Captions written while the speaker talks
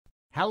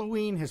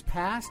Halloween has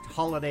passed,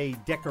 holiday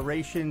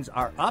decorations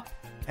are up,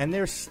 and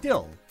there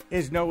still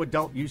is no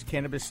adult-use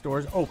cannabis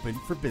stores open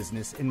for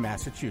business in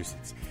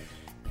Massachusetts.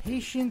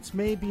 Patience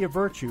may be a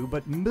virtue,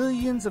 but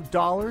millions of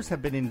dollars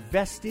have been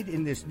invested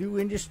in this new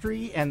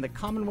industry, and the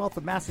Commonwealth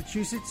of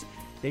Massachusetts,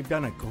 they've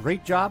done a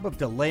great job of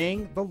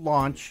delaying the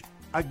launch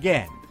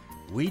again.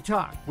 We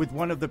talk with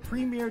one of the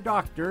premier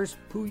doctors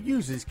who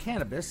uses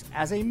cannabis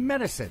as a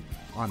medicine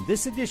on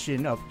this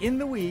edition of In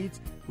the Weeds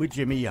with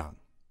Jimmy Young.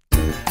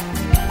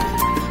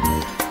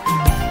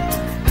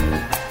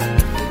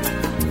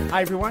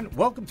 Hi, everyone.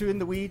 Welcome to In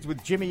the Weeds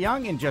with Jimmy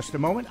Young. In just a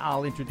moment,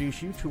 I'll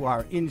introduce you to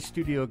our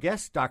in-studio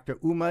guest, Dr.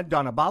 Uma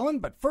Dhanabalan.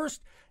 But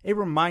first, a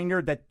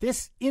reminder that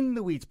this In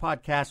the Weeds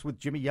podcast with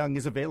Jimmy Young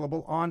is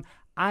available on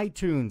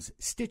iTunes,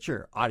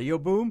 Stitcher, Audio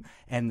Boom,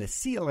 and the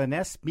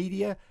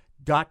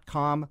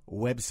CLNSmedia.com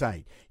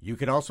website. You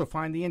can also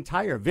find the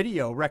entire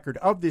video record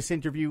of this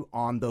interview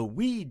on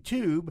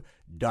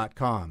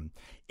theweedtube.com.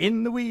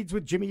 In the Weeds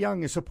with Jimmy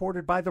Young is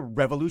supported by the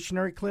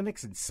Revolutionary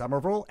Clinics in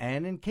Somerville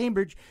and in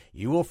Cambridge.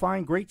 You will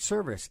find great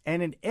service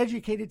and an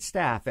educated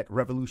staff at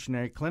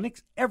Revolutionary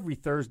Clinics. Every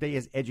Thursday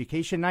is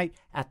Education Night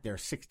at their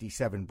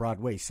 67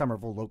 Broadway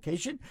Somerville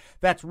location.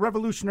 That's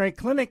Revolutionary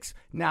Clinics,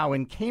 now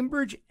in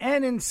Cambridge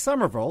and in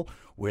Somerville,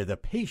 where the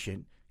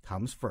patient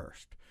comes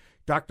first.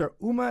 Dr.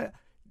 Uma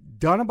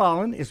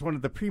Dhanabalan is one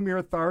of the premier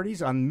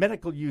authorities on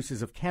medical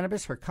uses of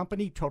cannabis. Her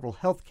company, Total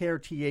Healthcare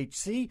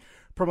THC,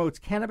 promotes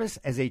cannabis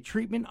as a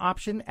treatment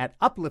option at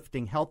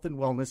Uplifting Health and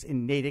Wellness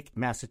in Natick,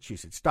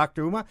 Massachusetts.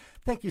 Dr. Uma,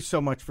 thank you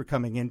so much for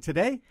coming in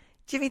today.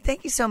 Jimmy,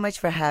 thank you so much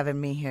for having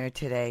me here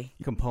today.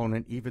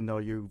 Component, even though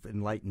you've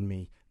enlightened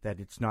me that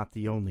it's not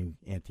the only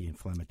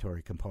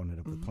anti-inflammatory component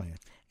of the plant.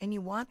 And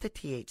you want the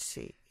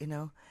THC,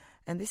 and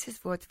this is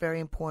what's very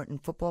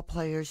important. Football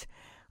players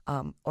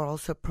are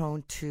also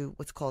prone to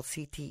what's called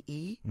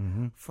CTE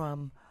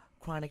from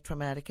chronic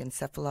traumatic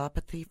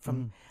encephalopathy,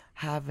 from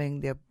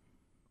having their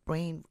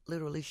brain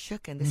literally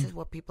shook. And this is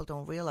what people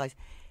don't realize.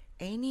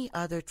 Any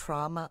other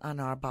trauma on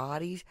our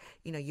bodies,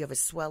 you have a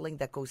swelling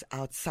that goes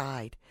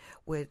outside,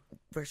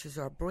 versus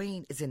our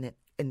brain is in an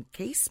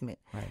encasement.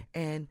 Right.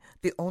 And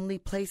the only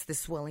place the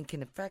swelling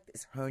can affect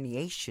is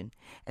herniation.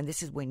 And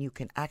this is when you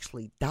can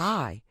actually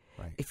die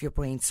if your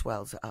brain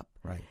swells up.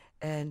 Right.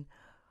 And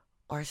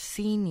our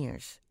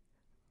seniors,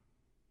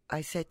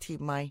 I said to you,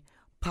 my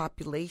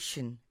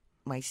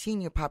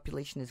senior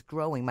population is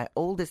growing. My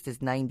oldest is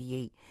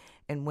 98.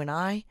 And when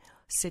I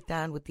sit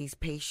down with these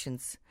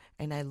patients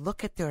and I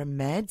look at their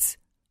meds,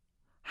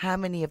 how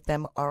many of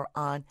them are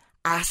on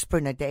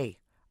aspirin a day?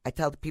 I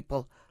tell the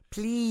people,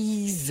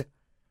 please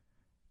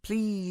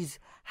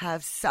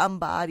have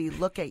somebody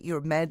look at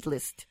your med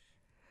list.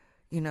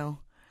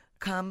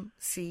 Come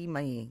see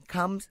me.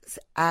 Come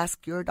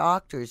ask your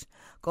doctors.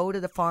 Go to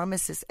the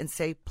pharmacist and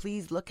say,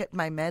 please look at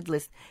my med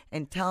list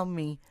and tell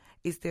me,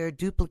 is there a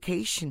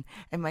duplication?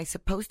 Am I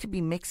supposed to be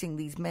mixing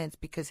these meds?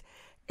 Because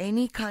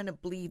any kind of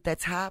bleed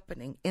that's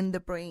happening in the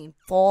brain,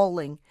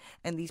 falling,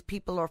 and these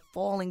people are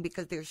falling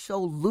because they're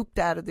so looped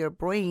out of their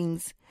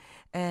brains,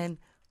 and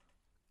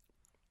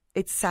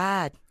it's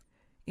sad.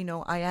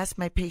 I ask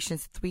my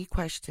patients 3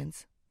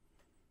 questions.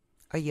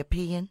 Are you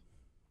peeing?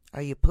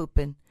 Are you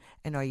pooping?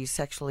 And are you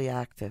sexually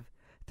active?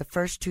 The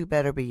first 2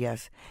 better be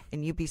yes.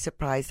 And you'd be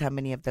surprised how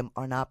many of them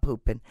are not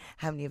pooping,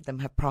 how many of them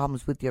have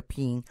problems with their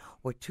peeing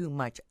or too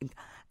much.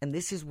 And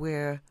this is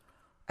where,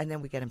 and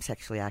then we get them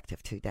sexually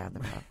active too down the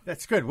road.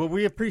 That's good. Well,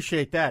 we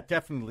appreciate that,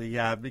 definitely,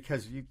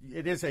 because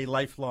it is a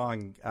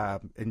lifelong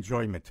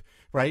enjoyment,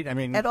 right? I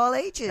mean, at all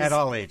ages. At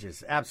all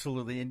ages,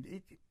 absolutely.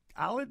 And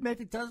I'll admit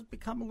it does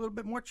become a little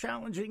bit more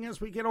challenging as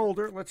we get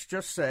older, let's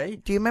just say.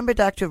 Do you remember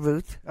Dr.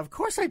 Ruth? Of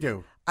course I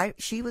do.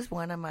 She was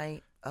one of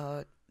my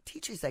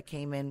teachers that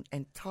came in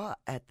and taught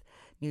at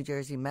New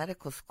Jersey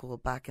Medical School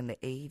back in the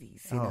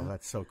 80s.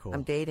 That's so cool.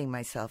 I'm dating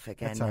myself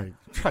again. That's all right.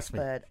 Trust me.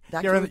 But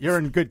you're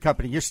in good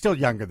company. You're still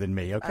younger than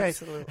me, okay?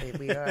 Absolutely,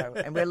 we are.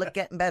 And we're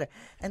getting better.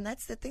 And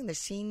that's the thing. The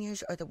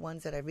seniors are the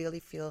ones that I really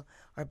feel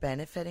are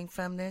benefiting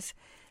from this,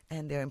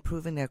 and they're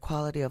improving their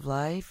quality of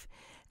life.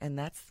 And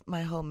that's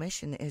my whole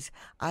mission is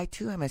I,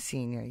 too, am a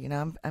senior.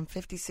 I'm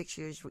 56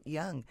 years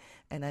young,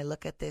 and I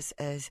look at this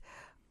as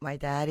my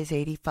dad is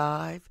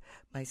 85,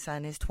 my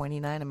son is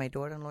 29, and my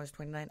daughter-in-law is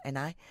 29. And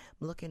I'm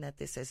looking at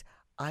this as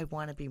I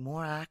want to be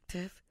more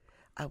active.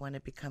 I want to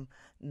become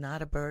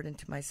not a burden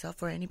to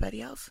myself or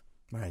anybody else.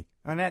 Right.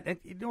 And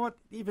you know what?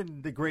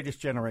 Even the greatest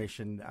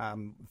generation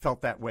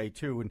felt that way,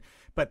 too.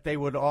 But they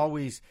would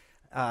always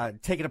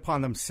take it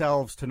upon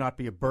themselves to not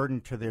be a burden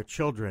to their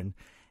children.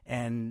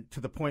 And to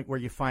the point where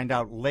you find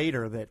out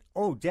later that,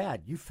 oh,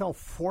 Dad, you fell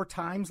 4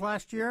 times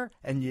last year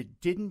and you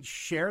didn't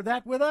share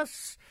that with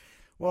us?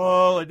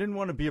 Well, I didn't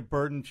want to be a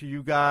burden to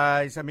you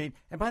guys. I mean,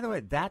 and by the way,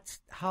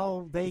 that's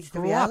how they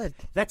grew up.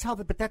 That's how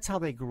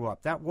they grew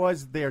up. That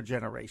was their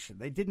generation.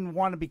 They didn't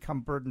want to become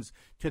burdens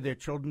to their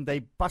children. They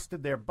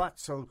busted their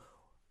butts so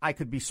I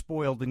could be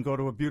spoiled and go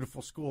to a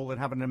beautiful school and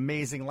have an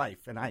amazing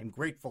life. And I am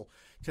grateful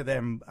to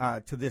them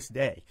to this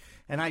day.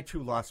 And I,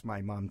 too, lost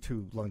my mom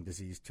to lung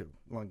disease, too,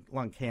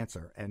 lung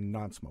cancer and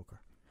non-smoker.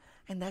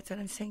 And that's what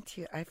I'm saying to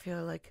you. I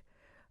feel like,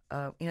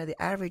 the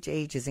average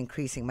age is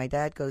increasing. My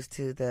dad goes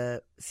to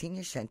the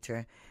senior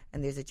center,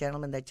 and there's a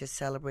gentleman that just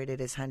celebrated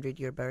his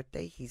 100-year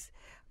birthday.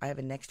 I have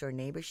a next-door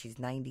neighbor. She's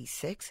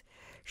 96.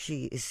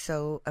 She is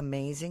so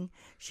amazing.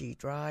 She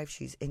drives.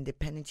 She's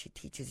independent. She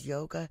teaches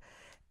yoga.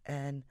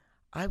 And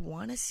I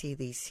want to see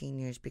these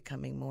seniors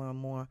becoming more and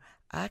more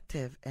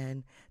active,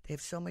 and they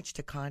have so much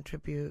to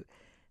contribute.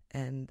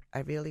 And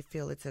I really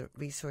feel it's a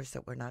resource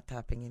that we're not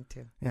tapping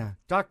into. Yeah.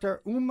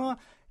 Dr. Uma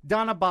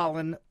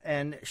Dhanabalan,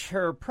 and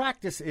her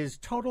practice is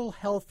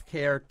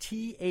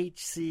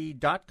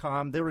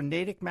totalhealthcarethc.com. They're in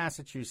Natick,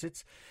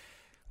 Massachusetts.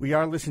 We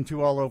are listened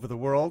to all over the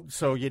world,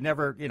 so you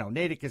never,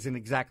 Natick isn't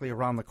exactly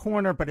around the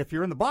corner, but if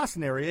you're in the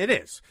Boston area, it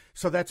is.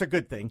 So that's a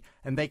good thing.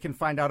 And they can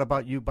find out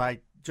about you by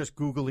just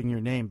Googling your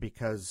name,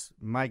 because,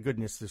 my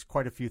goodness, there's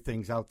quite a few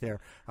things out there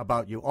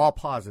about you, all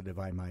positive,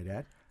 I might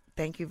add.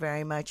 Thank you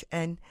very much.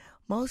 And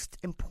most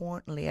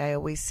importantly, I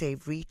always say,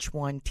 reach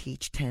 1,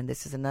 teach 10.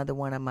 This is another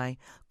one of my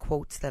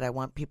quotes that I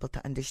want people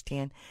to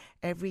understand.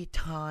 Every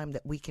time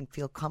that we can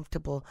feel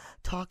comfortable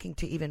talking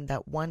to even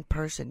that one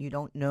person, you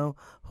don't know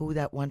who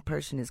that one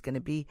person is going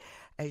to be.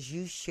 As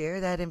you share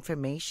that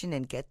information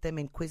and get them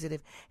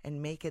inquisitive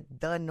and make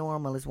it the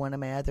normal, is one of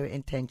my other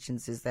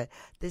intentions, is that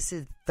this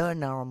is the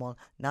normal,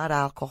 not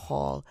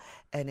alcohol.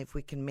 And if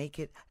we can make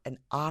it an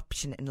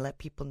option and let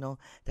people know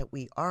that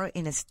we are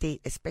in a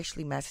state,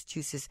 especially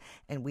Massachusetts,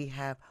 and we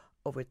have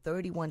over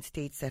 31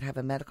 states that have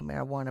a medical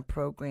marijuana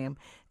program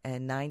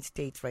and 9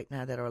 states right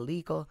now that are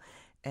legal.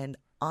 And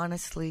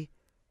honestly,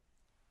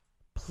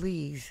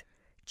 please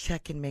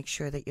check and make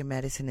sure that your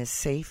medicine is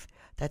safe.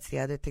 That's the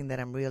other thing that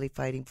I'm really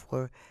fighting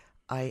for.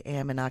 I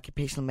am an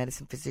occupational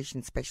medicine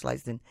physician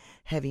specialized in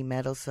heavy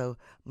metals, so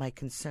my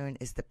concern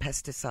is the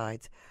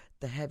pesticides,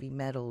 the heavy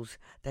metals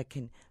that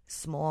can,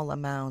 small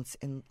amounts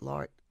in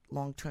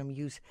long-term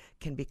use,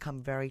 can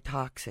become very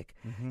toxic.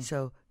 Mm-hmm.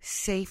 So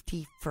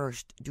safety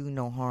first, do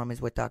no harm,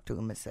 is what Dr.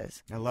 Uma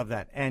says. I love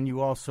that. And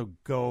you also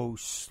go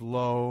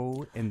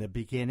slow in the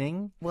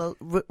beginning. Well,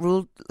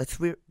 let's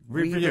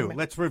review.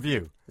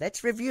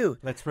 Let's review.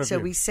 So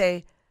we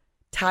say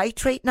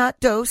titrate, not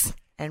dose.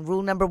 And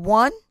rule number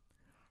 1,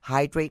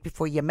 hydrate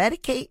before you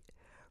medicate.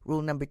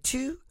 Rule number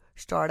 2,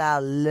 start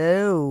out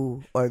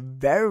low or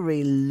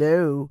very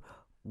low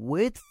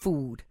with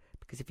food.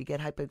 Because if you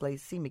get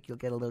hypoglycemic, you'll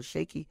get a little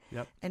shaky.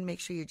 Yep. And make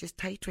sure you're just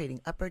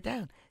titrating up or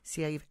down.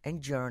 See how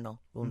and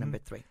journal. Rule number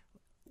 3.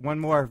 One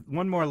more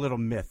little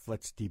myth.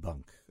 Let's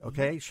debunk.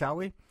 Okay, shall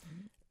we?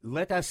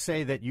 Let us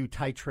say that you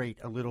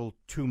titrate a little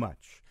too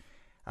much,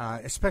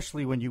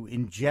 especially when you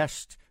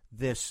ingest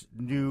this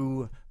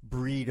new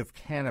breed of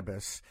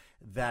cannabis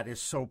that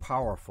is so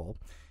powerful.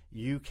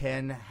 You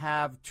can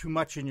have too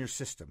much in your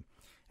system.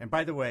 And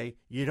by the way,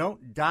 you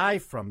don't die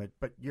from it,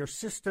 but your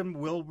system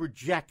will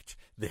reject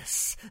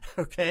this,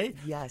 okay?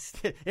 Yes.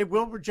 It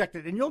will reject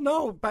it. And you'll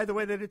know, by the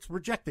way, that it's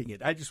rejecting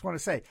it. I just want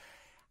to say,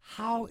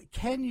 how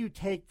can you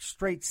take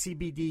straight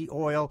CBD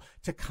oil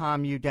to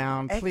calm you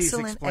down? Please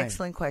explain.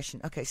 Excellent question.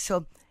 Okay,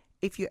 so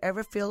if you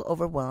ever feel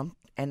overwhelmed,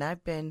 and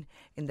I've been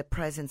in the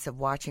presence of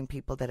watching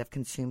people that have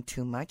consumed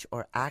too much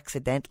or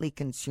accidentally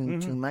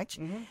consumed too much,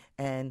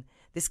 and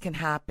this can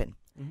happen.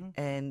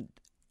 And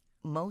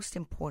most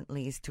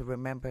importantly is to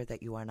remember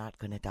that you are not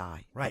going to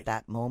die. Right. At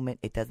that moment,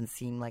 it doesn't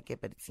seem like it,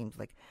 but it seems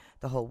like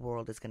the whole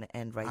world is going to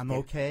end right there. I'm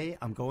okay.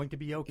 I'm going to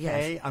be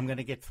okay. Yes. I'm going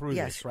to get through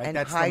this, right? And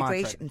that's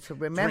hydration. The mantra. So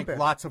remember. Drink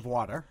lots of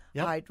water.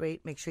 Yep.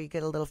 Hydrate. Make sure you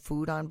get a little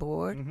food on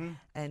board.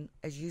 And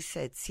as you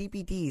said,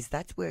 CBDs,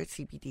 that's where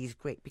CBD is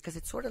great because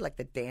it's sort of like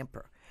the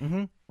damper.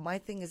 My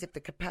thing is if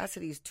the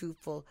capacity is too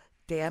full,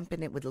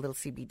 dampen it with a little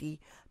CBD.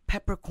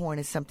 Peppercorn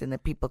is something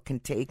that people can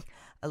take.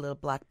 A little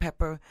black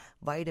pepper,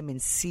 vitamin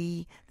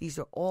C. These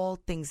are all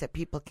things that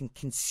people can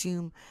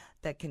consume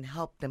that can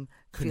help them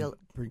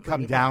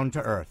come down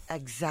to earth.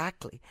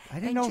 Exactly. I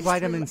didn't know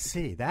vitamin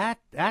C.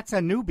 That's a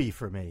newbie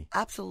for me.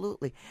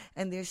 Absolutely.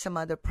 And there's some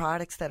other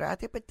products that are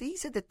out there, but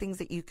these are the things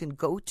that you can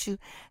go to.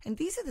 And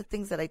these are the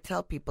things that I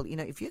tell people,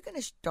 if you're going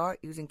to start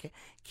using,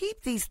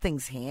 keep these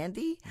things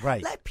handy.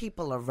 Right. Let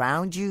people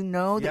around you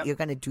know that you're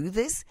going to do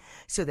this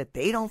so that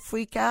they don't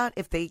freak out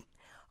if they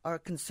are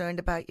concerned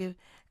about you.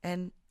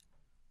 And,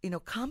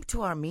 come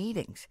to our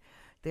meetings.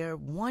 They're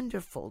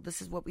wonderful.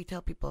 This is what we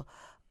tell people.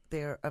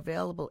 They're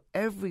available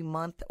every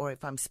month, or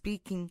if I'm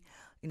speaking,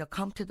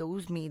 come to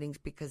those meetings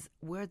because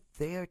we're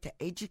there to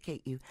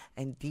educate you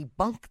and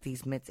debunk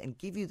these myths and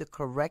give you the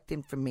correct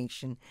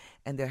information.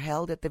 And they're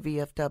held at the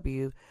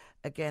VFW.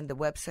 Again, the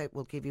website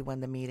will give you when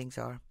the meetings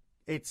are.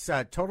 It's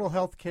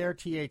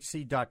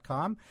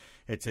totalhealthcarethc.com.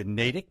 It's in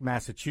Natick,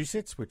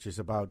 Massachusetts, which is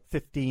about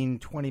 15,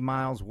 20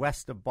 miles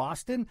west of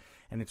Boston,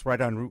 and it's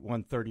right on Route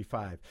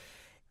 135.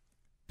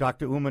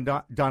 Dr. Uma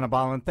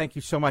Dhanabalan, thank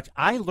you so much.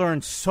 I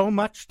learned so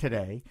much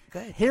today.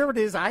 Good. Here it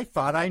is. I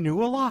thought I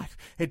knew a lot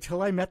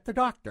until I met the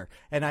doctor,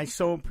 and I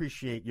so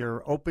appreciate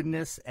your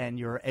openness and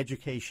your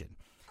education.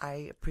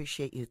 I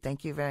appreciate you.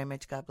 Thank you very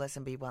much. God bless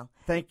and be well.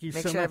 Thank you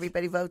Make so much. sure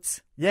everybody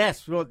votes.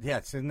 Yes, well,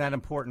 yes, isn't that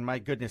important? My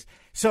goodness.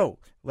 So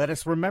let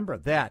us remember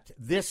that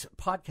this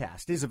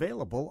podcast is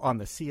available on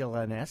the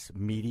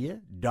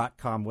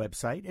clnsmedia.com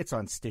website. It's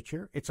on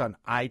Stitcher. It's on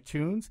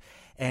iTunes.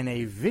 And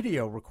a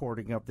video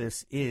recording of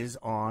this is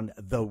on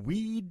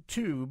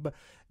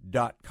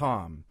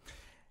theweedtube.com.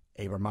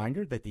 A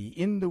reminder that the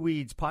In the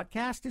Weeds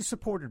podcast is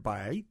supported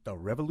by the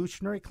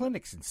Revolutionary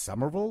Clinics in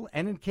Somerville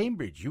and in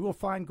Cambridge. You will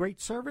find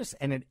great service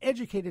and an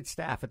educated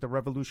staff at the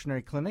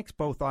Revolutionary Clinics,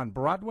 both on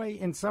Broadway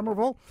in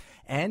Somerville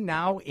and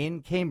now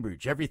in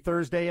Cambridge. Every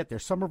Thursday at their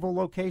Somerville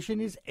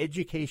location is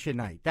Education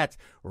Night. That's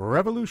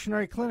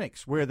Revolutionary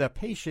Clinics, where the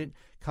patient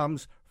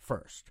comes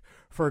first.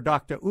 For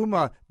Dr.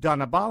 Uma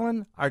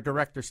Donabalan, our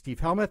director, Steve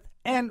Helmuth,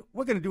 and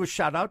we're going to do a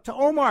shout-out to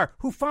Omar,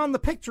 who found the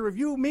picture of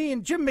you, me,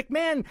 and Jim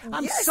McMahon.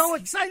 I'm so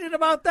excited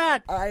about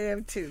that. I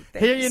am, too.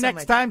 Hear you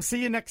next time.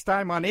 See you next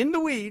time on In the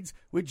Weeds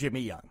with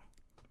Jimmy Young.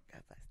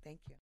 God bless. Thank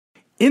you.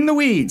 In the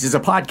Weeds is a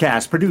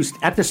podcast produced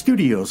at the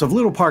studios of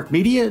Little Park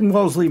Media in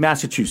Wellesley,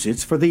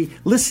 Massachusetts for the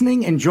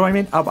listening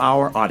enjoyment of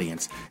our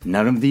audience.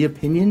 None of the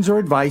opinions or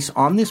advice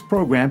on this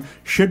program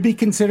should be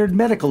considered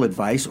medical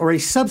advice or a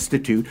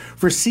substitute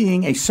for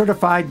seeing a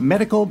certified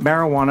medical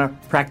marijuana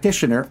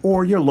practitioner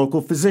or your local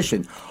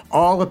physician.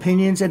 All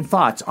opinions and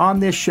thoughts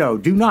on this show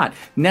do not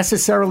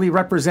necessarily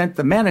represent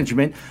the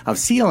management of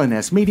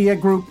CLNS Media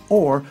Group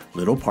or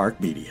Little Park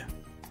Media.